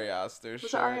Aster? Yeah, the Ari Aster shit.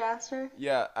 Was it Ari Aster?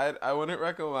 Yeah, I wouldn't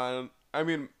recommend. I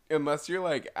mean, unless you're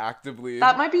like actively.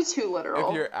 That might be too literal.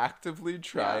 If you're actively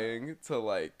trying to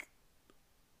like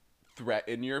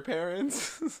threaten your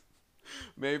parents,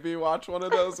 maybe watch one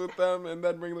of those with them and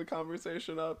then bring the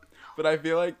conversation up. But I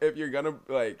feel like if you're gonna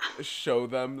like show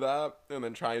them that and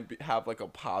then try and have like a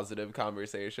positive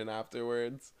conversation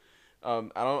afterwards.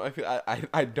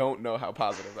 I don't know how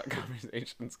positive that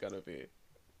conversation's gonna be.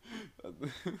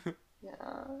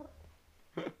 Yeah.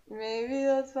 Maybe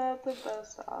that's not the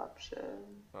best option.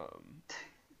 I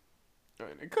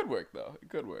mean, it could work though. It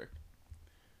could work.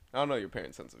 I don't know your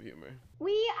parents' sense of humor.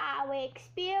 We are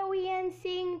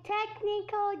experiencing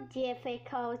technical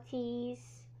difficulties.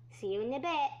 See you in a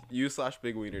bit.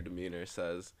 U/Big Wiener Demeanor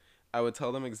says, I would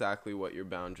tell them exactly what your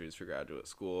boundaries for graduate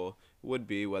school would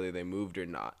be, whether they moved or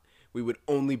not. We would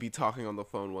only be talking on the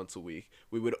phone once a week.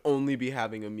 We would only be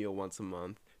having a meal once a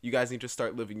month. You guys need to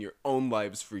start living your own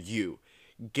lives for you.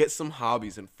 Get some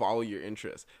hobbies and follow your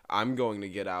interests. I'm going to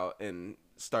get out and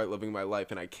start living my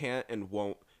life, and I can't and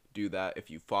won't do that if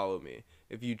you follow me.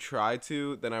 If you try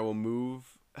to, then I will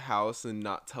move house and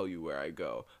not tell you where I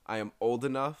go. I am old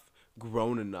enough,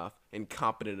 grown enough, and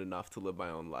competent enough to live my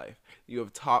own life. You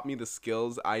have taught me the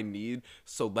skills I need,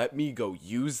 so let me go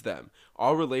use them.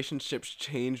 All relationships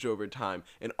change over time,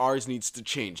 and ours needs to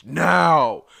change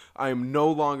now. I am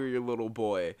no longer your little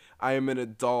boy. I am an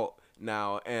adult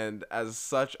now, and as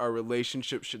such, our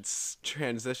relationship should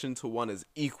transition to one as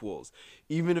equals.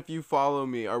 Even if you follow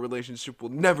me, our relationship will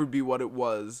never be what it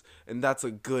was, and that's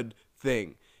a good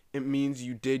thing. It means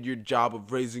you did your job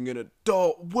of raising an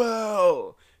adult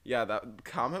well. Yeah, that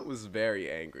comment was very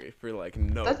angry for like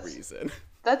no reason.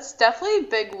 That's definitely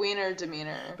big wiener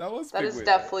demeanor. That is wiener.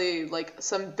 definitely like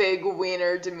some big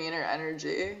wiener demeanor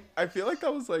energy. I feel like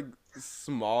that was like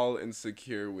small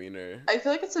insecure wiener. I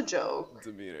feel like it's a joke.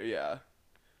 Demeanor, yeah.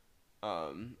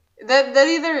 That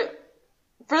either,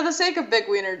 for the sake of big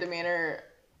wiener demeanor,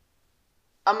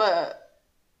 I'ma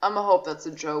hope that's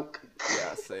a joke.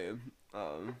 Yeah, same.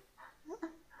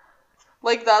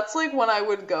 Like that's like when I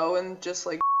would go and just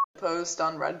like post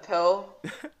on Red Pill.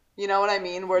 You know what I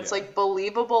mean? Where it's like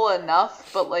believable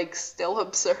enough, but like still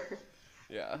absurd.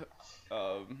 Yeah.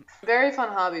 Very fun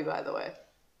hobby, by the way.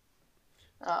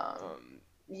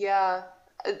 Yeah.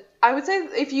 I would say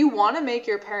if you want to make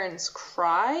your parents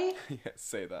cry. Yeah,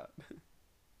 say that.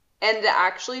 and to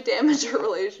actually damage a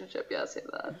relationship. Yeah, say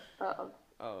that.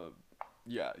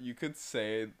 Yeah, you could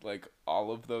say like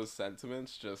all of those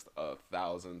sentiments just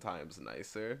 1,000 times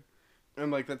nicer, and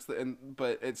like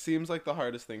but it seems like the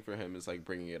hardest thing for him is like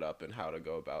bringing it up and how to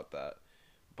go about that.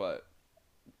 But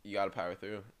you gotta power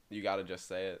through. You gotta just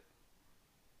say it.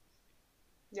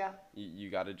 Yeah.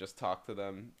 You gotta just talk to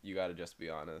them. You gotta just be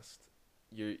honest.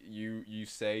 You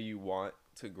say you want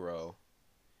to grow,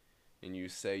 and you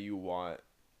say you want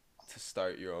to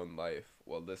start your own life.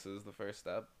 Well, this is the first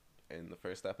step. And the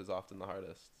first step is often the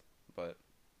hardest, but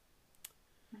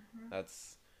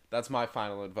that's my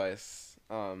final advice.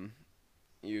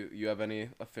 You have any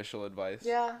official advice?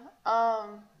 Yeah.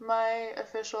 My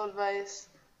official advice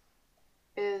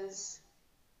is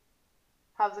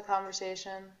have the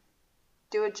conversation.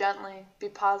 Do it gently. Be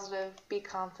positive. Be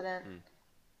confident.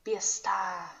 Be a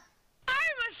star. I'm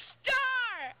a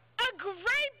star! A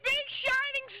great big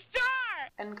shining star!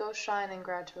 And go shine in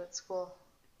graduate school.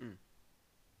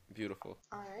 Beautiful.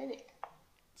 Alrighty.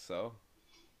 So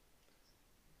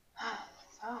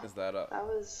is that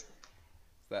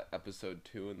episode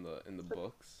 2 in the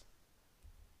books?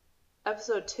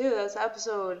 Episode 2. That's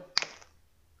episode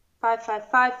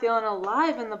 555. Feeling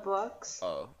alive in the books.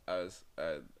 Oh, I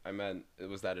meant it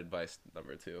was that advice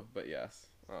number 2. But yes,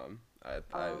 I'm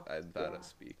bad at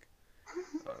speak.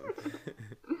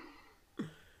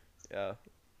 Yeah.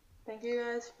 Thank you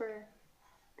guys for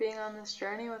being on this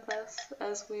journey with us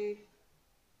as we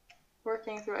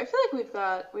working through. I feel like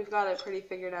we've got it pretty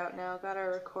figured out now. Got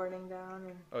our recording down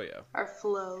and our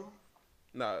flow.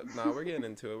 No, we're getting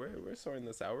into it. We're sorting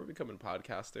this out. We're becoming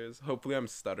podcasters. Hopefully, I'm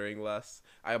stuttering less.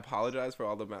 I apologize for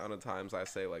all the amount of times I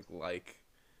say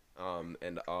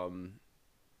and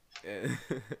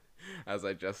as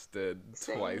I just did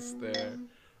twice there.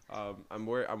 I'm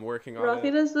working on Rocky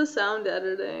it. does the sound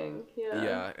editing. Yeah.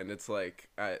 Yeah, and it's like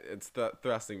it's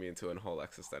thrusting me into a whole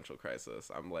existential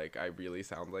crisis. I'm like, I really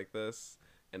sound like this,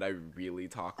 and I really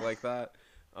talk like that,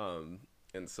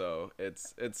 and so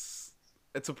it's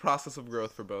a process of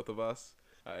growth for both of us.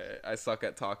 I suck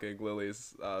at talking.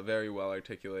 Lily's very well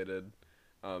articulated,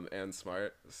 and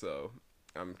smart, so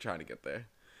I'm trying to get there.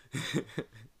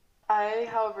 I,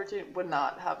 however, would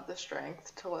not have the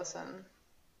strength to listen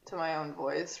to my own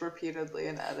voice repeatedly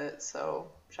and edit,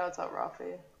 so shouts out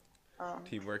Rafi.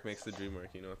 Teamwork makes the dream work,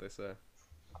 you know what they say.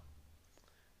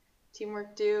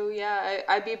 Teamwork do, yeah.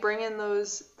 I'd be bringing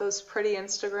those pretty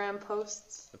Instagram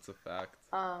posts. That's a fact.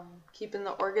 Keeping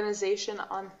the organization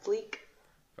on fleek.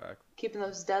 Fact. Keeping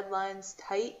those deadlines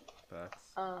tight.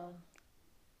 Facts.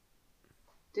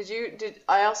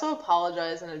 I also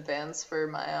apologize in advance for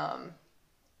my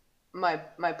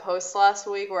my post last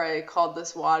week where I called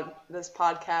this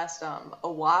podcast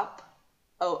a WAP,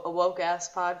 a woke ass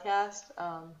podcast.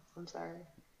 I'm sorry.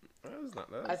 That was not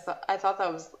nice. I thought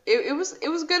that was it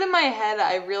was good in my head.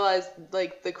 I realized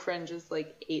like the cringe is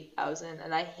like 8,000,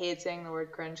 and I hate saying the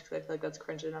word cringe because I feel like that's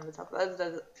cringe enough to talk about.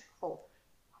 That's the whole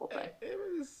thing.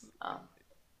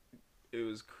 It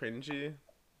was cringy,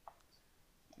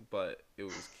 but it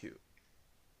was cute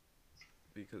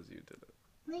because you did it.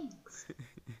 Thanks.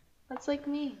 That's like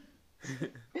me.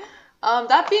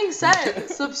 That being said,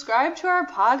 subscribe to our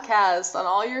podcast on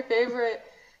all your favorite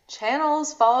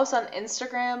channels. Follow us on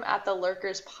Instagram at The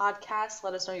Lurkers Podcast.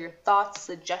 Let us know your thoughts,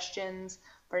 suggestions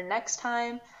for next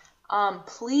time.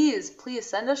 Please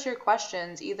send us your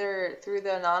questions either through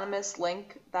the anonymous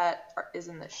link that is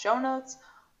in the show notes,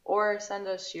 or send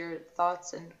us your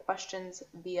thoughts and questions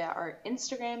via our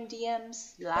Instagram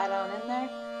DMs. Slide on in there.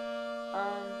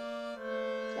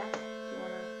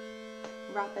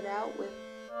 Wrap it out with.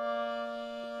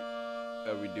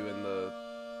 Are we doing the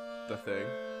thing?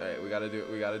 All right, we gotta do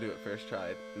it first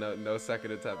try. No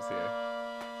second attempts here.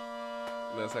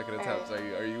 No second attempts.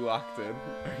 Right. Are you locked in?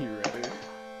 Are you ready?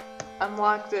 I'm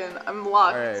locked in. I'm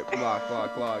locked. All right, lock. All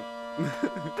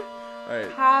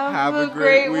right. Have a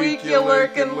great week, you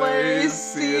lurkin' Larrys.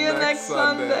 See you next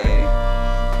Sunday.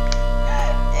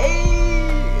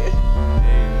 Hey.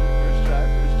 First try.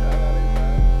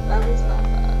 That was not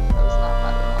bad.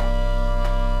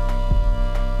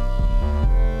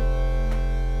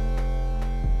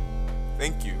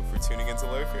 Thank you for tuning into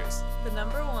Lurkers. The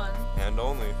 #1 and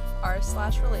only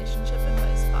r/relationship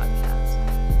advice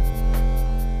podcast.